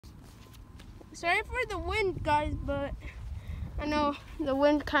Sorry for the wind, guys, but I know the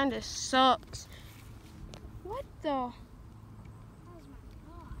wind kind of sucks. What the? Oh my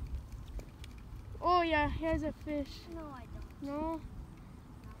God. Oh yeah, here's a fish. No, I don't. No?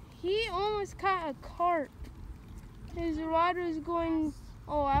 He almost caught a carp. His rod was going,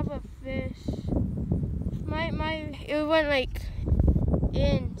 oh, I have a fish. It went like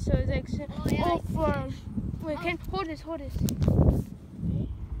in, so it's like, oh, yeah, wait, hold this.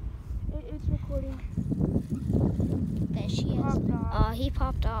 It's recording. Fish, he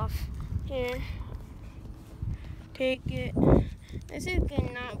popped off. Here, take it. This is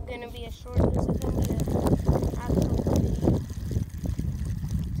not gonna be a short, this is gonna be an actual video.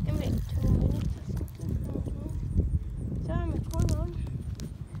 It's gonna be 2 minutes or something. So I'm recording on.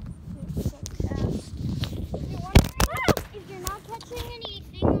 It's a cast. If you're wondering, if you're not catching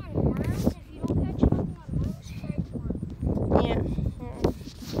anything on worms, if you don't catch nothing on worms, try worms. Yeah.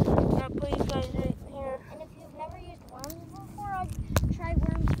 I'll put you guys right here. And if you've never used worms before, I'd try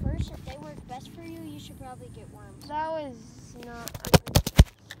worms first. If they work best for you, you should probably get worms. That was not a good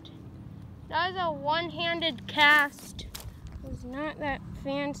cast. That was a one-handed cast. It was not that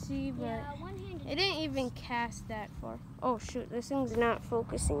fancy, but Yeah, one-handed. it didn't even cast that far. Oh shoot, this thing's not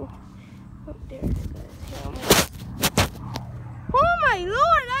focusing. Oh, there it is. Oh my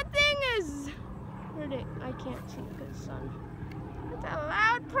lord, that thing is... Where'd it? I can't see because sun. That's a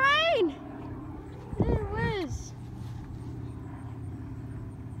loud plane! It was.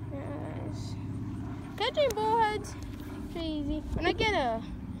 Yes. Catching bullheads, pretty easy. When I get a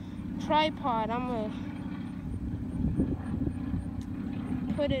tripod, I'm gonna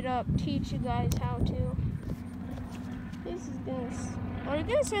put it up, teach you guys how to. This is gonna. Are you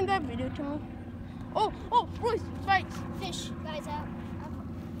gonna send that video to me? Oh, Royce, bites. Fish, guys, out.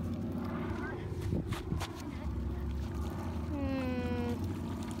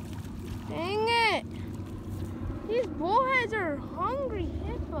 Dang it! These bullheads are hungry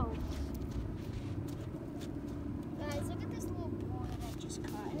hippos. Guys, look at this little bullhead I just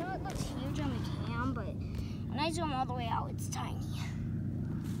caught. I know it looks huge on the cam, but when I zoom all the way out, it's tiny.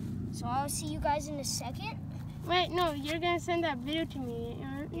 So I'll see you guys in a second. Wait, no, you're gonna send that video to me,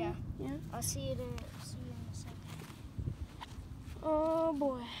 aren't you? Yeah. Yeah. I'll see you in a second. Oh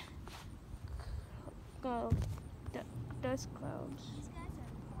boy. Go. Dust clouds. These guys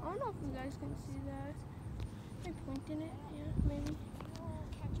I don't know if you guys can see that. Am I pointing it? Yeah, maybe.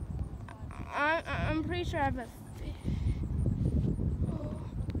 I'm pretty sure I have a fish.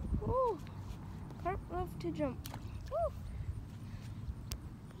 Oh, carp love to jump. Woo.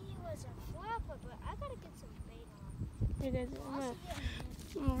 He was a flopper, but I gotta get some bait on. You guys, I'll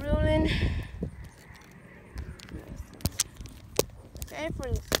see you in a minute. I'm reeling. Okay, for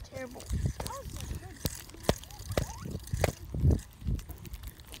this terrible.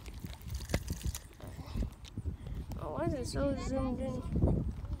 Why is it so zoomed in?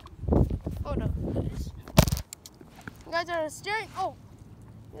 Hold up, guys. You guys are staring. Oh,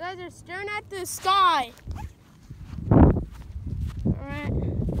 you guys are staring at the sky. All right.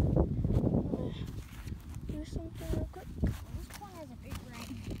 Do something real quick. This one has a big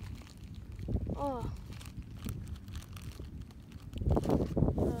ring. Oh.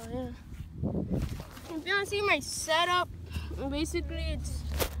 Oh yeah. If you want to see my setup, basically it's.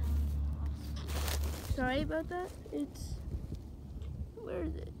 Sorry about that. It's, where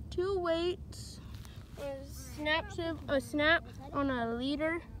is it? 2 weights, a snap on a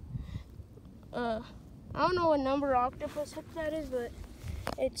leader. I don't know what number octopus hook that is, but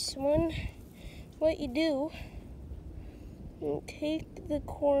it's what you do. You take the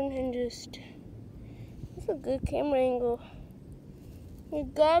corn and just, that's a good camera angle. You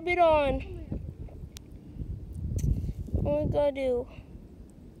gob it on. What we gotta do?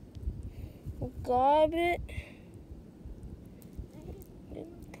 Gob it,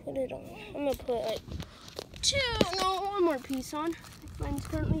 put it on. I'm gonna put like one more piece on. Mine's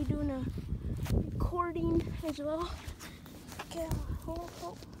currently doing a recording as well. Okay,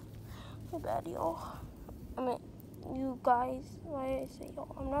 my bad, y'all. I mean, you guys. Why I say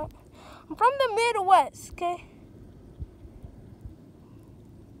y'all? I'm from the Midwest, okay?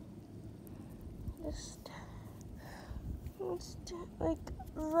 Just like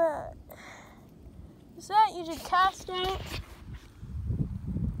that. Is that you just cast it?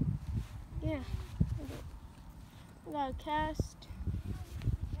 Yeah. I got a cast.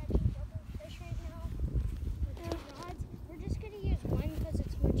 Catching double fish right now with 2 rods. We're just gonna use one because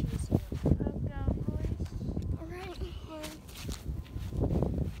it's much easier. Okay, boys. Alright. As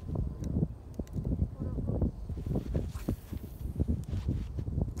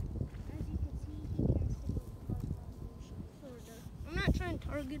you can see, he casted with 1 fish. I'm not trying to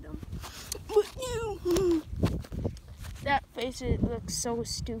target at him. But you. That face, it looks so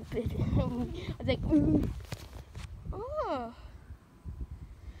stupid. I was like, oh.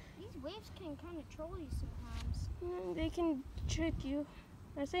 These waves can kind of troll you sometimes. They can trick you.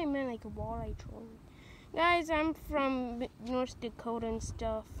 I say man like a walleye troll. Guys, I'm from North Dakota and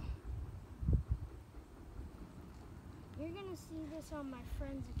stuff. You're gonna see this on my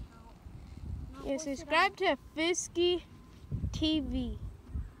friend's account. Yeah, subscribe to Fisky TV.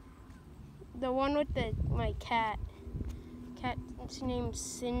 The one with my cat. Cat's name's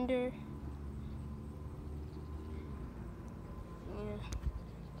Cinder. Yeah.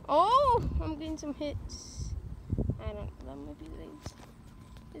 Oh, I'm getting some hits. I don't know, that might be legs.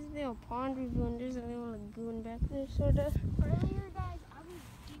 There's a little pond review and there's a little lagoon back there, sorta. Earlier, guys, I was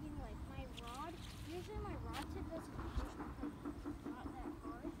eating like my rod. Usually my rod tip doesn't push not that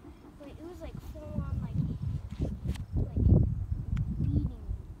hard, but it was like full on like beating,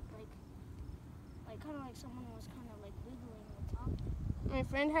 like kind of like someone was kind of like wiggling the top. My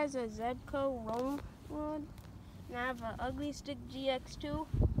friend has a Zebco Roam rod, and I have an Ugly Stick GX2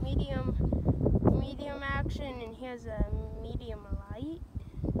 medium action, and he has a medium light.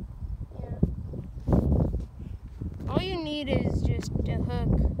 Yeah. All you need is just a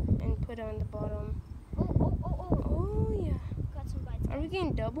hook and put it on the bottom. Oh yeah. Got some bites. Are we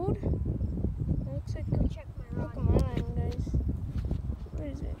getting doubled? That looks like. Go check my rod. Come on, guys. Where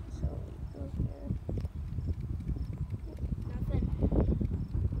is it? So it goes there. Nothing.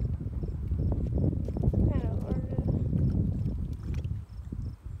 Kind of hard to.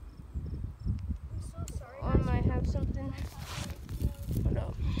 I'm so sorry. Oh, I might have something. Hold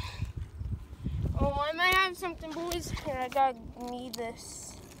up. Oh, I might have something, boys. Here, I gotta need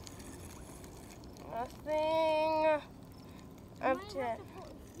this. Nothing. Up to.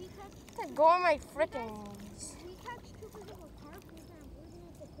 Go on my frickin' knees. We catch too big of a carp, we're gonna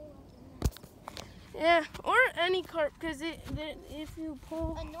have to pull out the net. Yeah, or any carp, because if you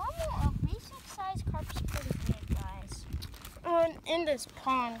pull. A basic size carp is pretty big, guys. In this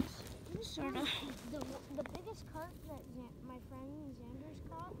pond, sort of. The biggest carp that my friend Xander's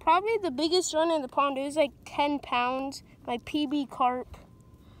caught? Probably the biggest one in the pond. It was like 10 pounds. My PB carp.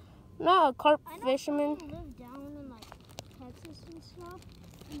 Not a carp fisherman. I live down in like Texas and stuff,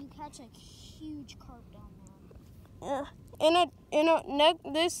 and you catch like huge carp down there. Yeah.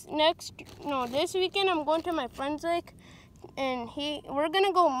 This weekend I'm going to my friend's lake, and we're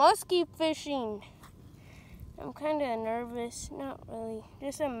gonna go muskie fishing. I'm kind of nervous. Not really.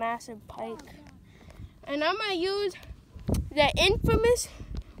 Just a massive pike. And I'm gonna use the infamous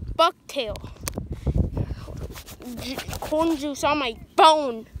bucktail. Corn juice on my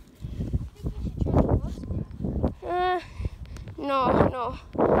bone. No.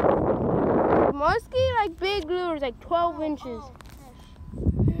 Muskie like big lures, like 12 inches.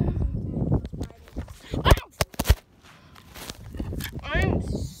 I'm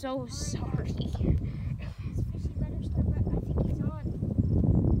so sorry.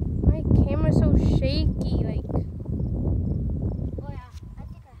 My camera's so shaky, like. Oh yeah, I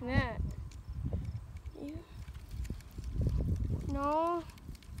think I have that. Yeah. No.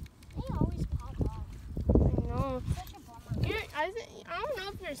 They always pop off. I know. Such a bummer. I don't know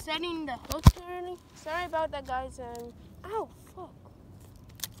if you're setting the hook too early. Sorry about that, guys. Ow, fuck.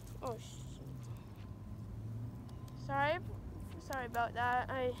 Oh, shit. Sorry about that.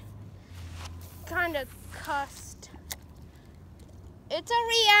 I kind of cussed. It's a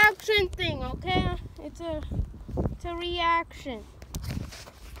reaction thing, okay? It's a reaction.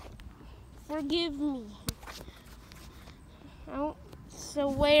 Forgive me. I don't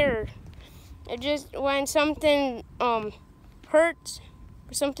swear. It just, when something hurts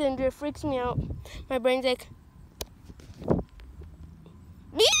or something that freaks me out, my brain's like,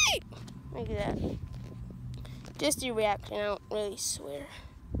 Yee! Like that. Just a reaction. I don't really swear.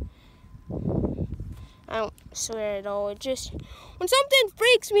 I don't swear at all. It just, when something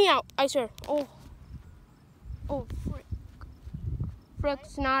freaks me out, I swear. Oh, frick.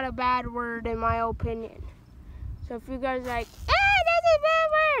 Frick's not a bad word in my opinion. So if you guys are like, that's a bad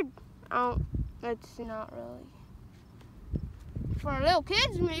word. That's not really. For little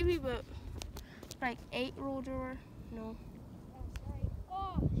kids maybe, but like 8-year-olds or no.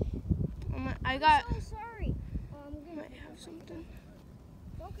 Oh, sorry. I got. I'm so sorry. Might have something.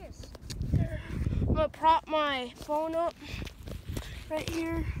 Focus. There. I'm gonna prop my phone up right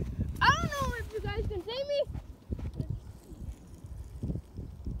here. I don't know if you guys can see me.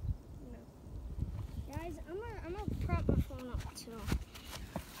 No. Guys, I'm gonna prop my phone up too.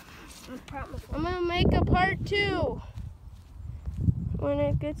 I'm gonna make a part 2 when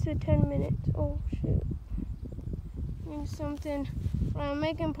it gets to 10 minutes. Oh shit. Need something I'm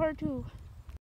making part 2.